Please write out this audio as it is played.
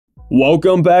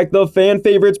Welcome back. The fan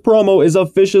favorites promo is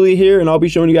officially here, and I'll be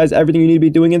showing you guys everything you need to be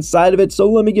doing inside of it. So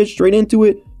let me get straight into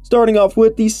it, starting off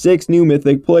with the 6 new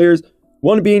mythic players.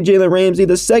 One being Jalen Ramsey,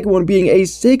 the second one being a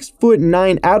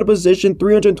 6'9" out of position,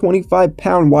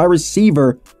 325-pound wide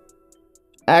receiver.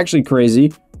 Actually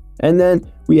crazy. And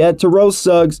then we had Terrell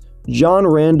Suggs, John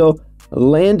Randall,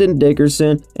 Landon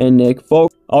Dickerson, and Nick Folk.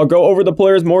 I'll go over the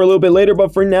players more a little bit later,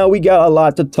 but for now we got a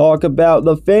lot to talk about.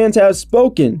 The fans have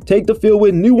spoken. Take the field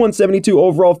with new 172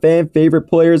 overall fan favorite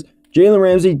players, Jalen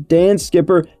Ramsey, Dan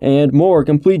Skipper, and more.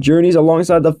 Complete journeys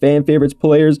alongside the fan favorites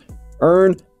players.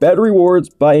 Earn better rewards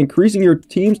by increasing your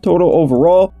team's total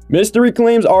overall. Mystery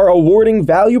claims are awarding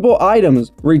valuable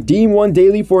items. Redeem one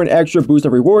daily for an extra boost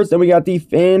of rewards. Then we got the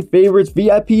fan favorites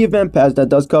VIP event pass that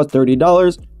does cost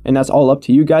 $30. And that's all up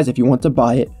to you guys if you want to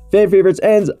buy it. Fan favorites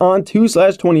ends on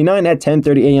 2/29 at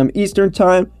 10:30 a.m. Eastern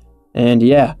time. And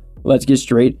yeah, let's get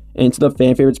straight into the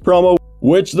fan favorites promo,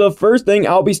 which the first thing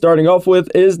I'll be starting off with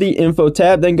is the info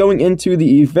tab, then going into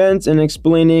the events and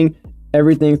explaining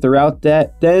everything throughout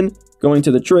that, then going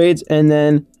to the trades, and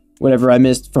then whatever I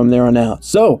missed from there on out.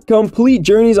 So, complete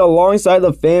journeys alongside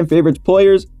the fan favorites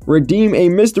players. Redeem a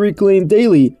mystery claim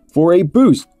daily for a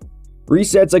boost.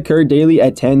 Resets occur daily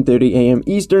at 10:30 a.m.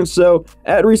 Eastern, so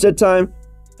at reset time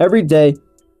every day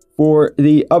for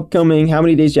the upcoming, how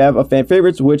many days you have of fan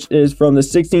favorites, which is from the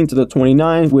 16th to the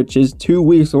 29th, which is 2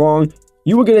 weeks long,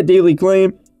 you will get a daily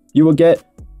claim. You will get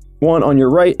one on your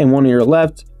right and one on your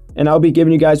left, and I'll be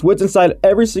giving you guys what's inside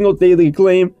every single daily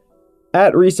claim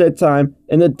at reset time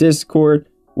in the Discord,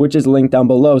 which is linked down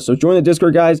below. So join the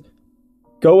Discord, guys.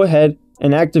 Go ahead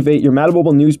and activate your Madden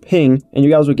Mobile News ping, and you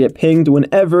guys will get pinged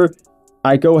whenever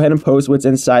I go ahead and post what's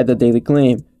inside the daily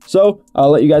claim. So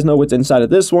I'll let you guys know what's inside of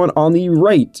this one. On the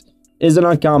right is an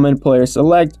uncommon player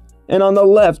select, and on the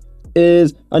left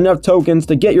is enough tokens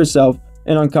to get yourself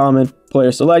an uncommon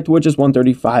player select, which is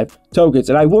 135 tokens.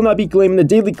 And I will not be claiming the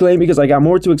daily claim because I got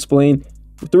more to explain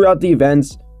throughout the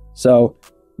events. So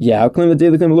yeah, I'll claim the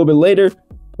daily claim a little bit later,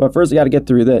 but first I got to get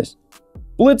through this.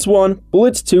 Blitz 1,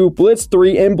 Blitz 2, Blitz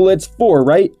 3, and Blitz 4,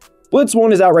 right? Blitz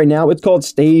 1 is out right now. It's called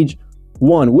Stage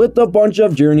 1 with a bunch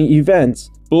of journey events.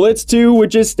 Blitz 2,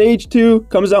 which is Stage 2,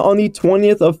 comes out on the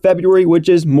 20th of February, which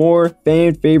is more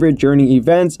fan favorite journey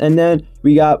events. And then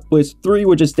we got Blitz 3,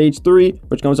 which is Stage 3,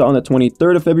 which comes out on the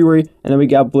 23rd of February. And then we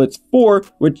got Blitz 4,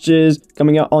 which is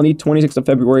coming out on the 26th of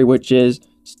February, which is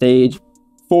Stage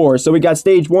 4. So we got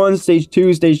Stage 1, Stage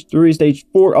 2, Stage 3, Stage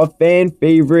 4 of fan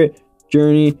favorite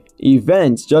journey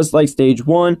events, just like Stage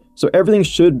 1. So everything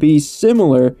should be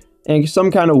similar in some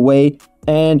kind of way,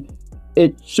 and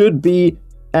it should be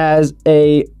as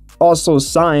a also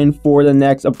sign for the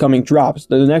next upcoming drops.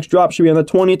 The next drop should be on the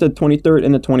 20th, the 23rd,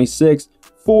 and the 26th.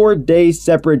 4-day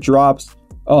separate drops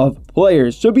of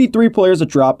players. Should be 3 players a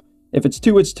drop. If it's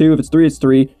 2, it's 2. If it's 3, it's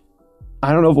 3.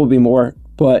 I don't know if it will be more,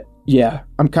 but yeah,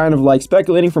 I'm kind of like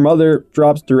speculating from other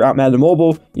drops throughout Madden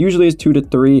Mobile. Usually it's 2 to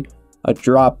 3 a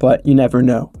drop, but you never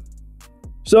know.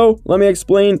 So let me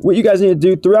explain what you guys need to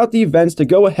do throughout the events to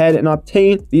go ahead and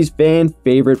obtain these fan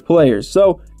favorite players.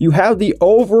 So you have the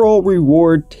overall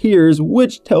reward tiers,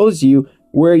 which tells you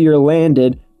where you're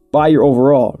landed by your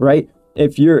overall, right?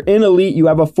 If you're in elite, you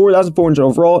have a 4,400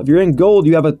 overall. If you're in gold,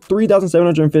 you have a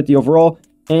 3,750 overall.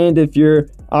 And if you're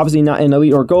obviously not in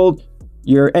elite or gold,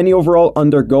 you're any overall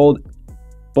under gold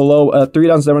below a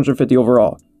 3,750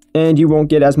 overall. And you won't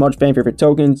get as much fan favorite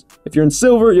tokens. If you're in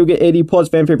silver, you'll get 80 plus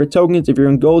fan favorite tokens. If you're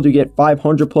in gold, you get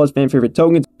 500 plus fan favorite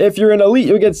tokens. If you're in elite,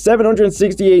 you'll get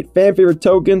 768 fan favorite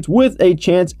tokens with a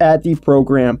chance at the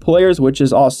program players, which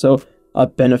is also a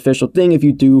beneficial thing if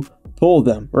you do pull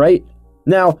them, right?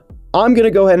 Now, I'm going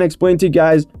to go ahead and explain to you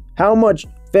guys how much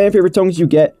fan favorite tokens you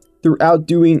get throughout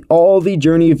doing all the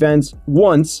journey events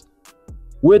once,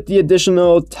 with the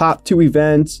additional top 2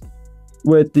 events,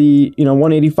 with the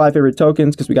 185 favorite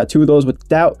tokens, because we got 2 of those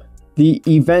without the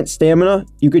event stamina.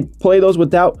 You could play those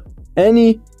without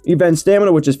any event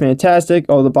stamina, which is fantastic.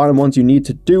 All the bottom ones you need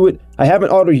to do it. I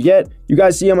haven't autoed yet. You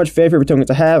guys see how much fan favorite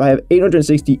tokens I have. I have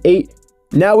 868.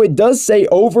 Now it does say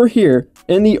over here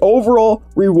in the overall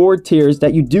reward tiers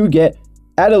that you do get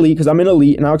at elite, because I'm in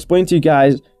elite, and I'll explain to you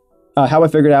guys how I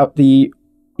figured out the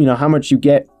how much you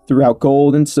get throughout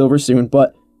gold and silver soon.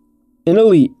 But in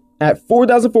elite, at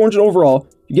 4,400 overall,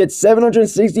 you get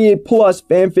 768 plus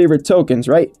fan favorite tokens,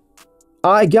 right?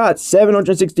 I got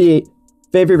 768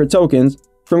 fan favorite tokens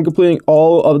from completing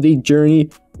all of the journey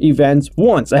events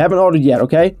once. I haven't ordered yet,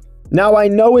 okay? Now I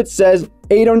know it says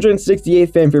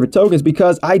 868 fan favorite tokens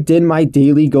because I did my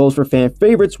daily goals for fan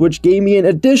favorites, which gave me an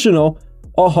additional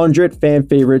 100 fan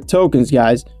favorite tokens,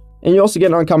 guys. And you also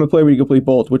get an uncommon player when you complete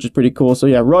both, which is pretty cool. So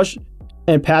yeah, rush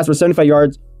and pass for 75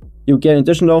 yards. you get an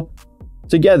additional,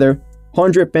 together,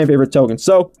 100 fan favorite tokens.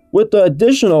 So with the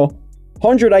additional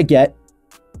 100 I get,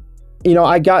 you know,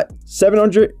 I got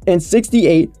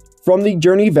 768 from the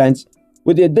journey events.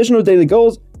 With the additional daily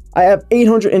goals, I have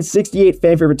 868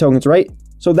 fan favorite tokens, right?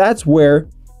 So that's where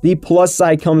the plus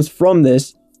side comes from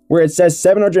this, where it says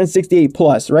 768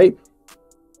 plus, right?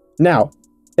 Now,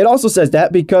 it also says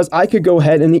that because I could go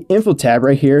ahead in the info tab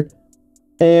right here,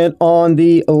 and on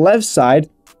the left side,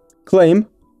 claim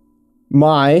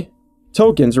my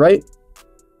tokens, right?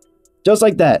 Just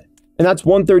like that. And that's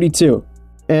 132.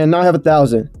 And now I have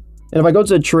 1,000. And if I go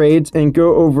to the trades and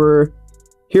go over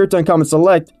here to uncommon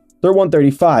select, they're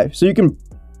 135. So you can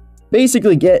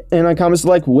basically get an uncommon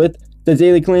select with the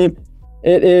daily claim.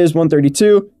 It is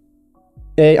 132.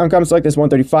 A uncommon select is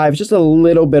 135. It's just a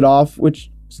little bit off,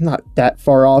 which is not that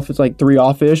far off. It's like 3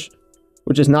 off-ish,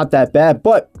 which is not that bad.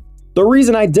 But the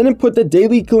reason I didn't put the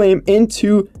daily claim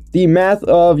into the math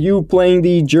of you playing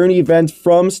the journey event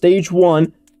from stage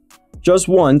 1 just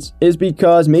once is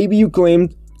because maybe you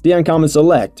claimed the uncommon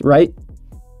select, right?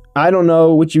 I don't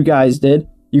know what you guys did.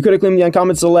 You could have claimed the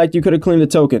uncommon select, you could have claimed the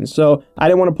tokens. So I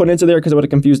didn't want to put it into there because it would have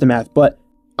confused the math. But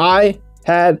I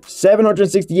had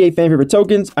 768 fan favorite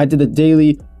tokens. I did the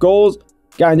daily goals,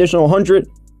 got an additional 100,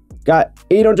 got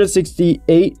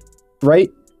 868, right?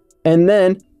 And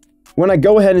then when I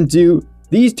go ahead and do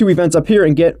these 2 events up here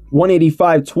and get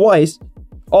 185 twice,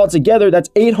 altogether that's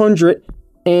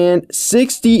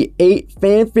 868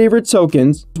 fan favorite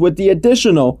tokens with the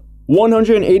additional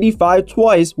 185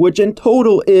 twice, which in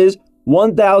total is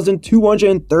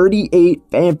 1,238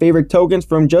 fan favorite tokens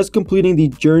from just completing the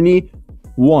journey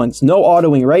once. No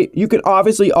autoing, right? You can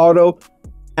obviously auto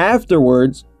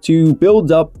afterwards to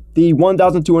build up the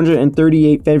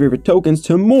 1,238 fan favorite tokens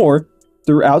to more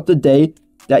throughout the day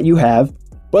that you have.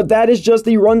 But that is just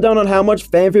the rundown on how much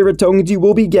fan favorite tokens you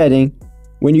will be getting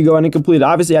when you go ahead and complete it.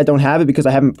 Obviously, I don't have it because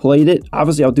I haven't played it.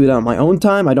 Obviously, I'll do that on my own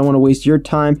time. I don't want to waste your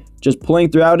time just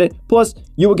playing throughout it. Plus,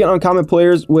 you will get uncommon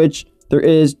players, which there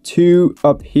is 2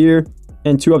 up here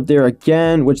and 2 up there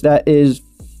again, which that is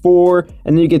 4.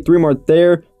 And then you get 3 more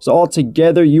there. So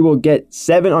altogether, you will get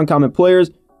 7 uncommon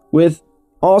players with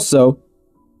also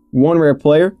 1 rare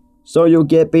player. So you'll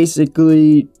get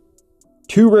basically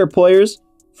 2 rare players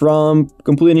from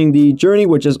completing the journey,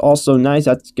 which is also nice.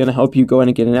 That's going to help you go in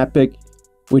and get an epic,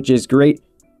 which is great.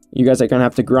 You guys are going to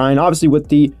have to grind. Obviously, with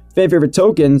the fan favorite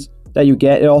tokens that you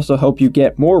get, it also helps you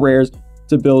get more rares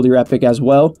to build your epic as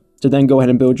well, to then go ahead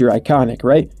and build your iconic,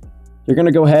 right? You're going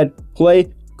to go ahead,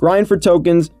 play, grind for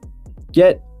tokens,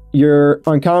 get your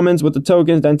uncommons with the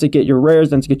tokens, then to get your rares,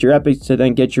 then to get your epics, to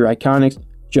then get your iconics,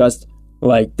 just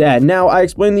like that. Now, I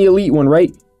explained the elite one,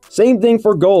 right? Same thing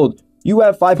for gold. You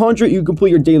have 500, you complete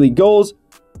your daily goals.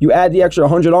 You add the extra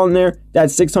 100 on there,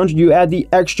 that's 600. You add the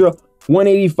extra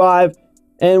 185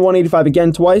 and 185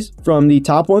 again twice from the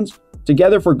top ones.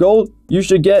 Together for gold, you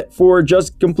should get, for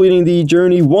just completing the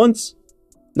journey once,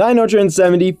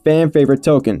 970 fan favorite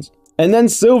tokens. And then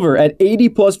silver, at 80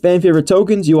 plus fan favorite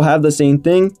tokens, you'll have the same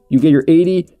thing. You get your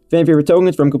 80 fan favorite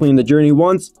tokens from completing the journey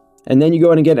once, and then you go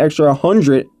ahead and get extra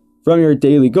 100 from your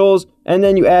daily goals, and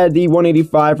then you add the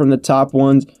 185 from the top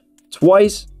ones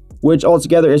twice, which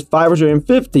altogether is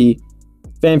 550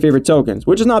 fan favorite tokens,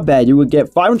 which is not bad. You would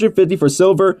get 550 for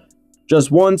silver just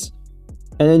once,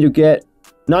 and then you get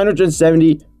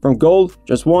 970 from gold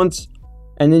just once,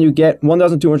 and then you get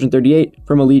 1,238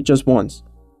 from elite just once.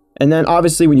 And then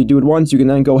obviously when you do it once, you can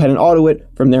then go ahead and auto it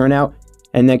from there on out,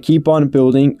 and then keep on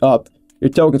building up your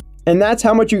tokens. And that's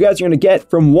how much you guys are going to get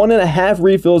from 1.5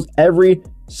 refills every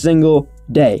single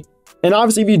day. And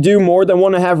obviously if you do more than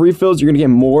 1.5 refills, you're going to get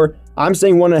more. I'm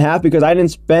saying 1.5 because I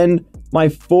didn't spend my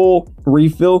full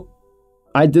refill.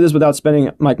 I did this without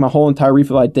spending like my whole entire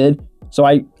refill I did. So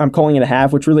I'm calling it a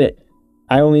half, which really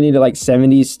I only needed like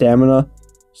 70 stamina.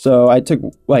 So I took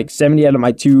like 70 out of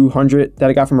my 200 that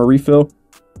I got from a refill.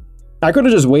 I could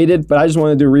have just waited, but I just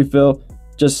wanted to do a refill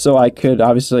just so I could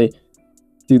obviously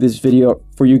do this video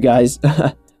for you guys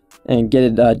and get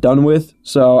it done with.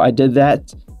 So I did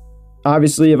that.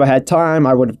 Obviously, if I had time,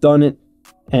 I would have done it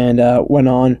and went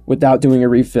on without doing a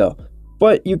refill.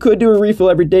 But you could do a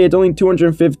refill every day. It's only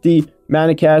 250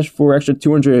 mana cash for extra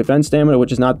 200 event stamina,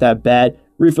 which is not that bad.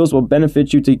 Refills will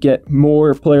benefit you to get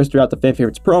more players throughout the fan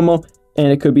favorites promo, and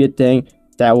it could be a thing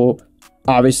that will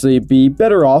obviously be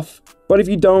better off. But if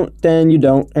you don't, then you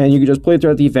don't, and you can just play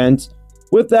throughout the events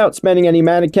without spending any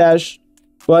mana cash.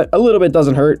 But a little bit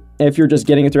doesn't hurt if you're just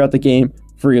getting it throughout the game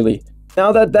freely.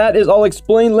 Now that that is all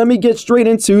explained, let me get straight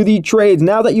into the trades.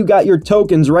 Now that you got your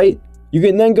tokens, right, you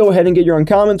can then go ahead and get your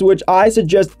uncommons, which I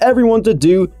suggest everyone to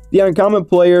do the uncommon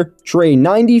player trade.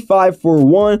 95 for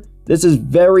 1. This This is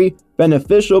very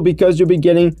beneficial because you'll be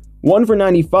getting 1 for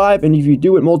 95, and if you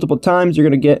do it multiple times, you're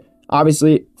going to get,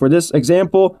 obviously, for this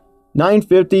example,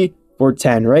 950 for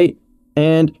 10, right?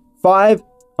 And 5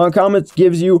 uncommons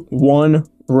gives you 1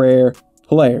 rare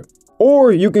player.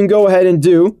 Or you can go ahead and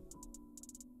do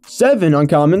 7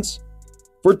 uncommons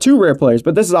for 2 rare players.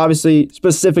 But this is obviously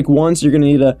specific ones, so you're going to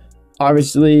need to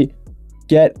obviously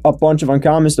get a bunch of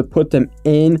uncommons to put them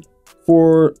in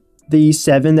for the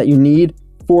 7 that you need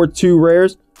for 2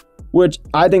 rares, which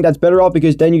I think that's better off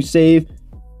because then you save,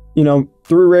 3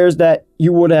 rares that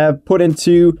you would have put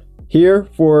into here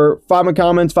for 5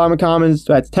 uncommons,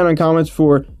 that's 10 uncommons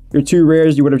for your 2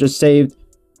 rares. You would have just saved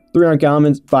 3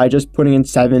 uncommons by just putting in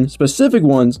 7 specific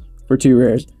ones for 2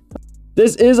 rares.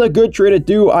 This is a good trade to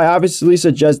do. I obviously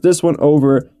suggest this one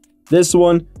over this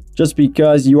one just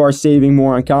because you are saving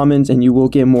more uncommons and you will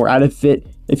get more out of it.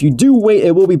 If you do wait,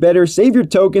 it will be better. Save your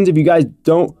tokens if you guys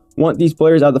don't want these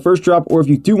players out of the first drop, or if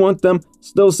you do want them,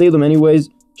 still save them anyways,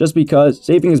 just because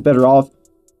saving is better off.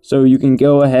 So you can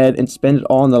go ahead and spend it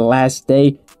all on the last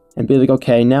day and be like,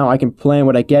 okay, now I can plan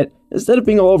what I get instead of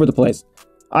being all over the place.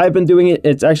 I've been doing it.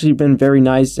 It's actually been very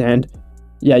nice, and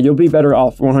yeah, you'll be better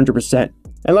off 100%.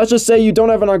 And let's just say you don't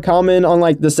have an uncommon on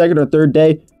like the 2nd or 3rd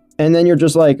day, and then you're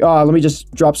just like, oh, let me just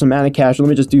drop some mana cash, let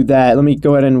me just do that, let me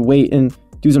go ahead and wait and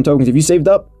do some tokens. If you saved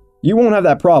up, you won't have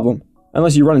that problem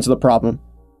unless you run into the problem.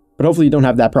 But hopefully you don't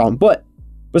have that problem. But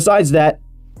besides that,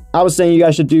 I was saying you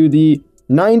guys should do the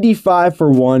 95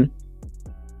 for 1.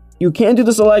 You can do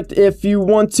the select if you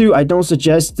want to. I don't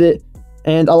suggest it.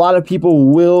 And a lot of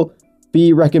people will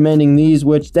be recommending these,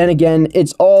 which then again,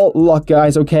 it's all luck,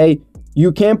 guys, okay?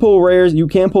 You can pull rares, you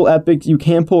can pull epics, you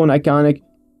can pull an iconic,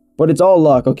 but it's all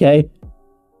luck, okay?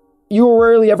 You will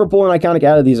rarely ever pull an iconic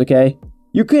out of these, okay?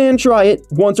 You can try it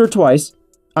once or twice.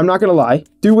 I'm not gonna lie.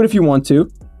 Do it if you want to,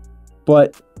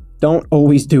 but don't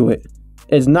always do it.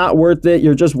 It's not worth it.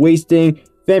 You're just wasting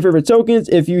fan favorite tokens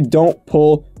if you don't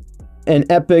pull an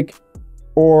epic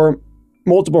or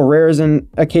multiple rares in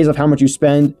a case of how much you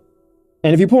spend.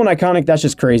 And if you pull an iconic, that's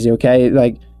just crazy, okay?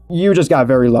 Like, you just got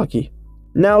very lucky.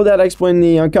 Now that I explained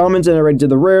the uncommons and I already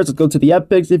did the rares, let's go to the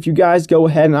epics. If you guys go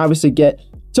ahead and obviously get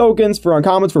tokens for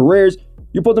uncommons for rares,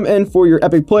 you put them in for your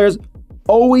epic players.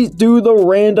 Always do the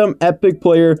random epic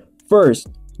player first.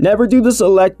 Never do the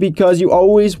select because you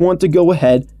always want to go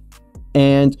ahead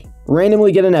and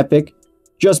randomly get an epic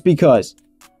just because.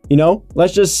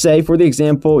 Let's just say for the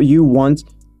example, you want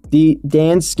the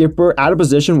Dan Skipper out of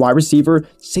position wide receiver,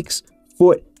 6'9",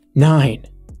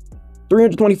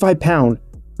 325 pound.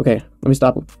 Okay, let me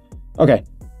stop. Okay,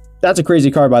 that's a crazy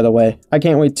card, by the way. I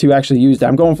can't wait to actually use that.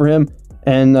 I'm going for him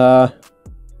and a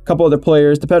couple other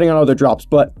players, depending on other drops.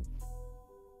 But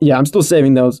yeah, I'm still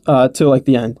saving those till like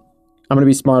the end. I'm going to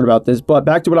be smart about this. But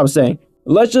back to what I was saying.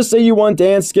 Let's just say you want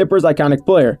Dan Skipper's iconic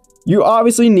player. You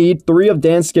obviously need 3 of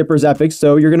Dan Skipper's epics,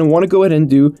 so you're going to want to go ahead and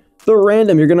do the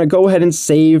random. You're going to go ahead and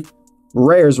save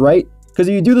rares, right? Because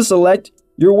if you do the select,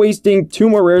 you're wasting 2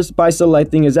 more rares by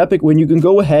selecting his epic when you can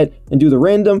go ahead and do the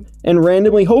random and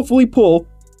randomly hopefully pull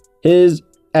his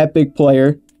epic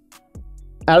player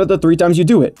out of the 3 times you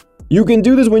do it. You can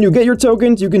do this when you get your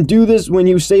tokens. You can do this when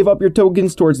you save up your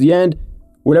tokens towards the end.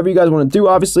 Whatever you guys want to do,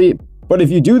 obviously. But if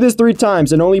you do this 3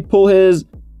 times and only pull his,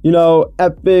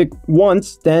 epic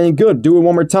once, then good. Do it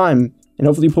 1 more time and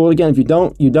hopefully pull it again. If you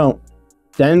don't, you don't.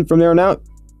 Then from there on out,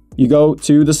 you go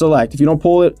to the select. If you don't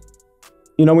pull it,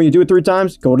 when you do it 3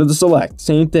 times, go to the select.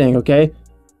 Same thing, okay?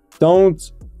 Don't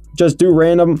just do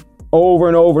random over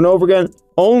and over and over again.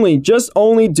 Only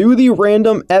do the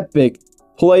random epic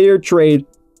player trade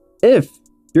if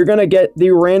you're going to get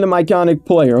the random iconic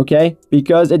player, okay?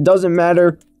 Because it doesn't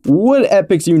matter what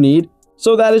epics you need.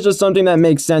 So that is just something that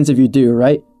makes sense if you do,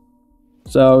 right?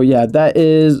 So yeah, that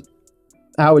is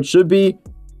how it should be.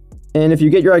 And if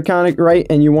you get your iconic right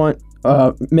and you want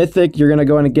mythic, you're going to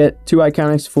go in and get 2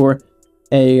 iconics for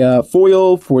a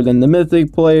foil for then the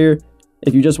mythic player.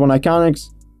 If you just want iconics,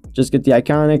 just get the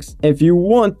iconics. If you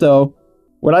want, though,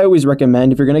 what I always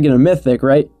recommend, if you're going to get a mythic,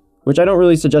 right? Which I don't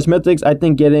really suggest mythics. I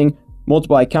think getting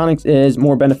multiple iconics is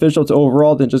more beneficial to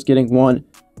overall than just getting 1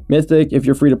 mythic if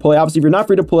you're free to play. Obviously, if you're not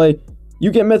free to play, you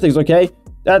get mythics, okay?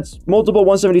 That's multiple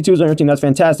 172s on your team. That's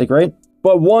fantastic, right?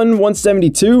 But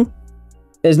 172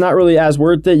 is not really as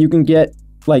worth it. You can get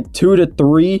like 2 to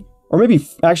 3, or maybe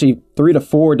actually 3 to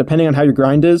 4, depending on how your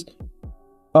grind is,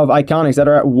 of iconics that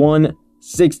are at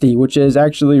 160, which is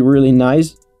actually really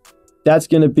nice. That's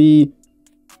going to be,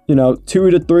 2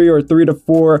 to 3 or 3 to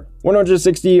 4,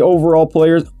 160 overall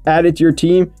players added to your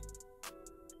team.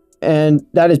 and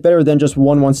that is better than just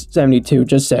 1/172,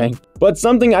 just saying. But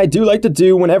something I do like to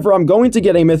do whenever I'm going to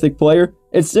get a mythic player,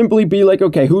 it's simply be like,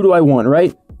 okay, who do I want,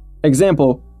 right?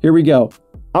 Example, here we go.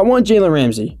 I want Jalen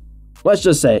Ramsey. Let's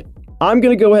just say, I'm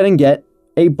going to go ahead and get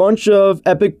a bunch of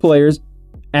epic players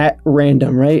at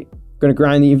random, right? Going to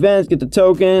grind the events, get the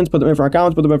tokens, put them in for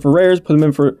accounts, put them in for rares, put them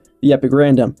in for the epic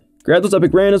random. Grab those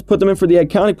epic randoms, put them in for the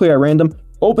iconic player at random,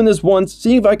 open this once,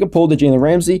 see if I can pull the Jalen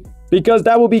Ramsey, because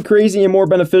that will be crazy and more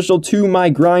beneficial to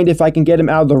my grind if I can get him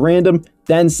out of the random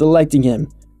than selecting him,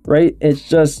 right? It's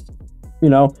just, you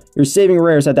know, you're saving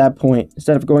rares at that point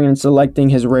instead of going and selecting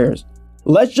his rares.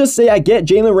 Let's just say I get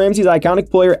Jalen Ramsey's iconic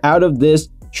player out of this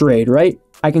trade, right?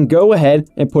 I can go ahead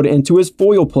and put it into his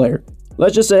foil player.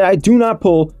 Let's just say I do not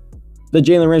pull the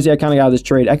Jalen Ramsey iconic out of this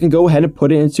trade. I can go ahead and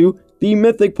put it into the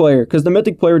mythic player, because the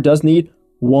mythic player does need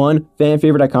one fan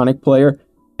favorite iconic player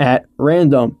at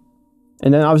random.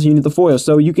 And then obviously you need the foil.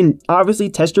 So you can obviously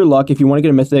test your luck if you want to get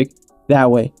a mythic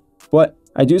that way. But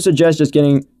I do suggest just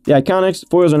getting the iconics.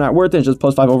 Foils are not worth it. It's just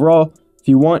 +5 overall. If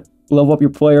you want, level up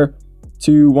your player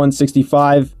to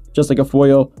 165, just like a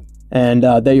foil. And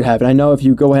there you have it. I know if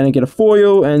you go ahead and get a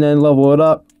foil and then level it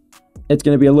up, it's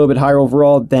going to be a little bit higher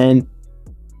overall than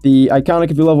the iconic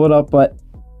if you level it up. But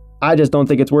I just don't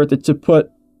think it's worth it to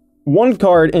put one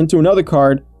card into another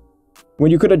card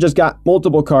when you could have just got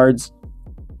multiple cards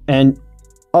and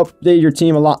update your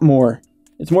team a lot more.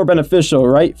 It's more beneficial,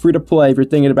 right? Free to play if you're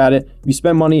thinking about it. If you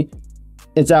spend money,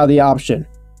 it's out of the option.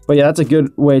 But yeah, that's a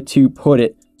good way to put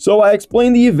it. So I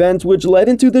explained the events which led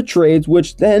into the trades,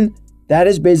 which then that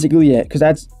is basically it, because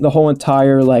that's the whole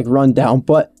entire like rundown.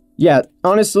 But yeah,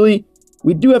 honestly,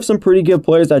 we do have some pretty good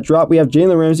players that drop. We have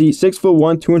Jalen Ramsey,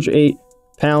 6'1",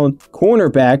 208-pound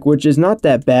cornerback, which is not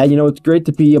that bad. You know, it's great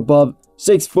to be above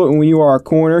 6 foot when you are a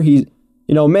corner. He's,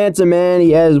 you know, man to man.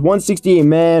 He has 168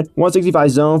 man,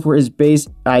 165 zone for his base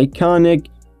iconic.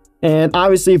 And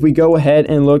obviously, if we go ahead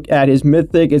and look at his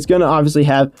mythic, it's going to obviously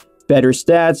have better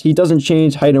stats. He doesn't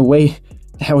change height and weight.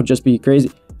 That would just be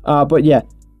crazy. But yeah,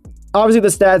 obviously the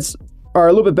stats are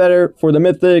a little bit better for the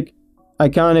mythic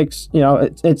iconics. You know,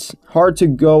 it's hard to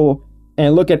go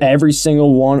and look at every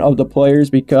single one of the players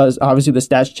because obviously the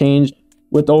stats change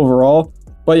with the overall.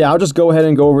 But yeah, I'll just go ahead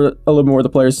and go over a little more of the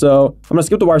players. So I'm going to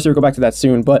skip the wide receiver, go back to that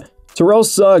soon. But Terrell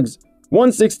Suggs,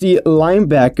 160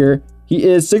 linebacker. He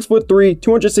is 6'3",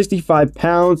 265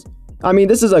 pounds. I mean,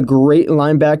 this is a great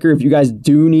linebacker. If you guys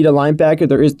do need a linebacker,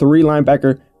 there is 3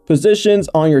 linebacker positions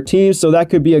on your team. So that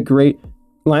could be a great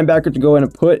linebacker to go in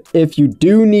and put if you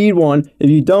do need one. If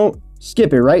you don't,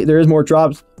 skip it, right? There is more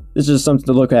drops. This is just something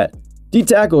to look at.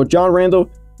 D-tackle, John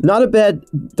Randall. Not a bad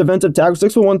defensive tackle,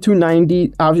 6'1",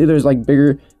 290. Obviously, there's like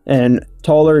bigger and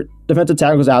taller defensive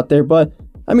tackles out there, but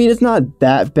I mean, it's not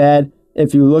that bad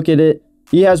if you look at it.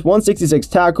 He has 166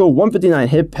 tackle, 159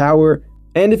 hit power,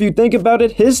 and if you think about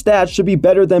it, his stats should be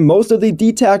better than most of the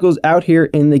D tackles out here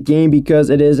in the game because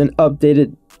it is an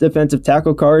updated defensive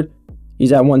tackle card.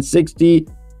 He's at 160.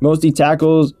 Most D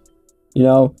tackles, you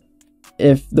know,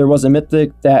 if there was a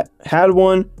mythic that had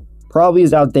one, probably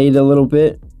is outdated a little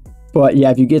bit. But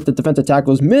yeah, if you get the defensive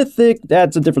tackles mythic,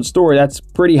 that's a different story. That's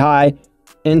pretty high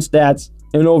in stats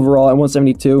and overall at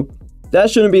 172. That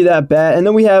shouldn't be that bad. And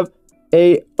then we have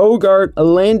a Ogard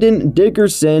Landon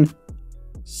Dickerson,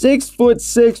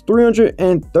 6'6",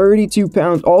 332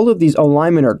 pounds. All of these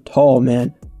alignment are tall,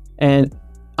 man. And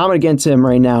I'm going to get into him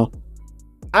right now.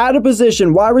 Out of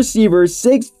position, wide receiver,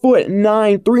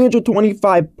 6'9",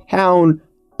 325 pound.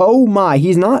 Oh my,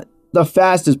 he's not the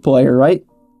fastest player, right?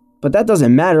 But that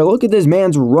doesn't matter. Look at this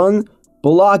man's run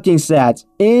blocking stats.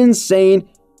 Insane.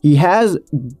 He has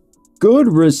good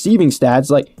receiving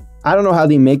stats. Like, I don't know how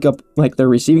they make up like their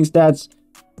receiving stats.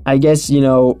 I guess, you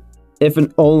know, if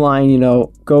an O-line, you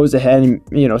know, goes ahead and,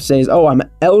 you know, says, oh, I'm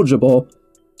eligible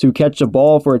to catch a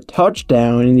ball for a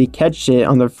touchdown, and they catch it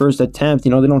on their first attempt, you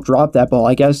know, they don't drop that ball.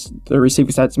 I guess the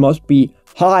receiving stats must be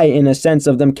high in a sense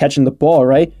of them catching the ball,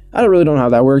 right? I really don't know how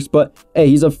that works, but hey,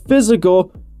 he's a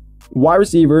physical wide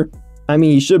receiver. I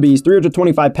mean, he should be. He's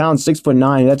 325 pounds,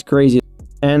 6'9". That's crazy.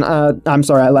 And I'm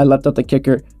sorry, I left out the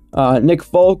kicker. Nick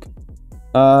Folk.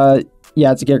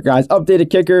 Yeah, it's a kicker, guys.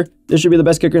 Updated kicker. This should be the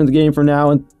best kicker in the game for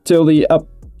now until they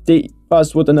update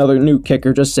us with another new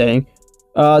kicker. Just saying.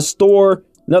 Store,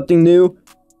 nothing new.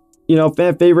 You know,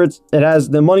 fan favorites. It has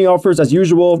the money offers as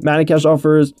usual. Madden Cash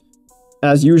offers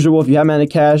as usual. If you have Madden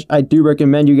Cash, I do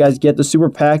recommend you guys get the Super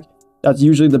Pack. That's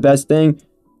usually the best thing.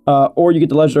 Or you get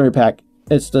the Legendary Pack.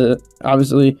 It's the,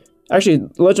 obviously, actually,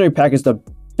 the Legendary Pack is the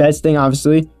best thing,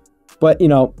 obviously. But, you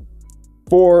know,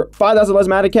 for 5,000 less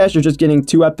Madden Cash, you're just getting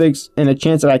 2 epics and a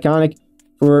chance at iconic.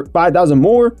 For 5,000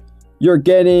 more, you're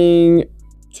getting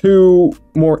 2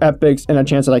 more epics and a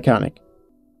chance at iconic.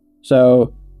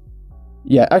 So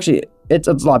yeah, actually it's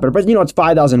a lot better, but you know, it's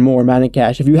 5,000 more Madden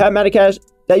cash. If you have Madden cash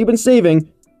that you've been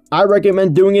saving, I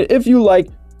recommend doing it if you like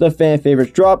the fan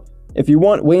favorites drop. If you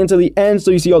want, wait until the end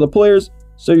so you see all the players,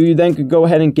 so you then could go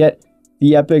ahead and get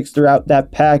the epics throughout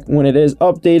that pack when it is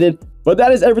updated. But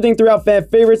that is everything throughout fan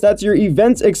favorites. That's your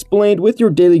events explained with your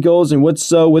daily goals and with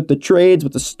the trades,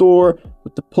 with the store,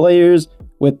 with the players,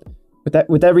 with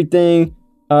everything.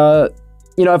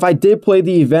 You know, if I did play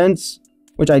the events,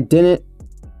 which I didn't,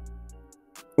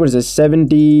 what is this,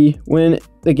 70 win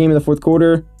the game in the 4th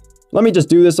quarter. Let me just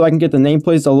do this so I can get the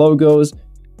nameplates, the logos,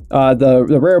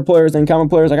 the rare players and common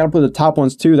players. I gotta put the top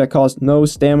ones too that cost no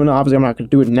stamina. Obviously, I'm not gonna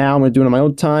do it now. I'm gonna do it on my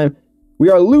own time. We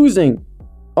are losing.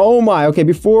 Oh my. Okay,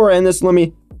 before I end this, let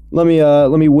me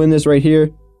win this right here.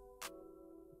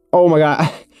 Oh my god.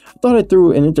 I thought I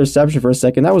threw an interception for a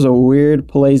second. That was a weird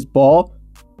placed ball.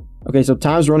 Okay, so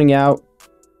time's running out.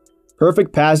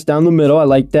 Perfect pass down the middle. I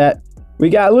like that. We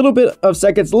got a little bit of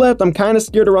seconds left. I'm kind of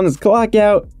scared to run this clock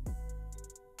out.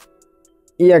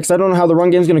 Yeah, because I don't know how the run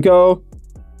game's going to go.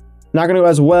 Not going to go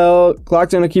as well.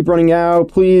 Clock's going to keep running out.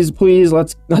 Please, please,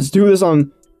 let's do this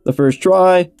on the first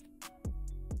try.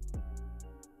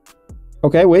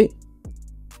 Okay, wait.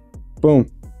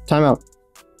 Boom. Timeout.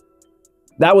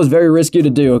 That was very risky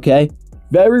to do, okay?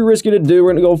 Very risky to do.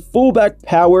 We're going to go fullback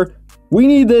power. We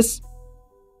need this.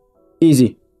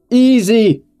 Easy.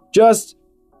 Easy. Just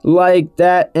like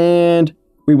that, and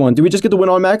we won. Did we just get the win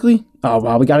automatically? Oh,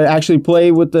 wow. We got to actually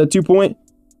play with the 2-point.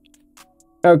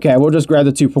 Okay, we'll just grab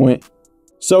the 2-point.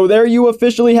 So there you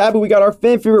officially have it. We got our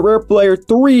fan favorite rare player,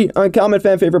 3 uncommon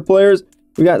fan favorite players.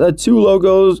 We got the 2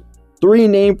 logos, 3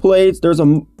 nameplates. There's a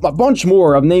bunch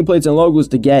more of nameplates and logos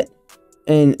to get.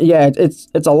 And yeah, it's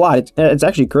a lot. It's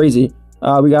actually crazy.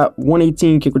 We got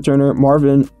 118 kick returner,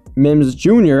 Marvin Mims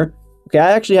Jr. Okay,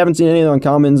 I actually haven't seen any of the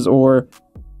uncommons or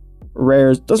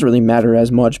rares. Doesn't really matter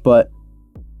as much, but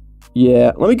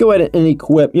yeah. Let me go ahead and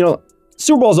equip. You know,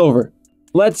 Super Bowl's over.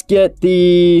 Let's get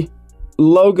the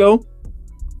logo.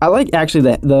 I like actually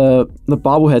the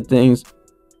bobblehead things.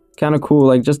 Kind of cool,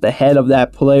 like just the head of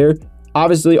that player.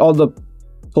 Obviously, all the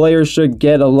players should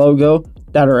get a logo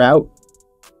that are out.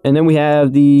 And then we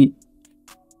have the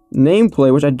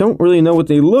nameplate, which I don't really know what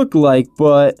they look like,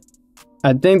 but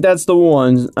I think that's the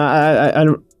ones.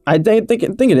 I think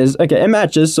it is. Okay, it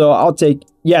matches, so I'll take.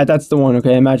 Yeah, that's the one.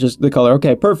 Okay, it matches the color.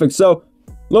 Okay, perfect. So,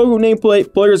 logo,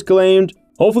 nameplate, players claimed.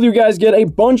 Hopefully, you guys get a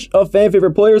bunch of fan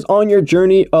favorite players on your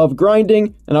journey of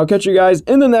grinding, and I'll catch you guys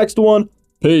in the next one.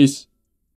 Peace.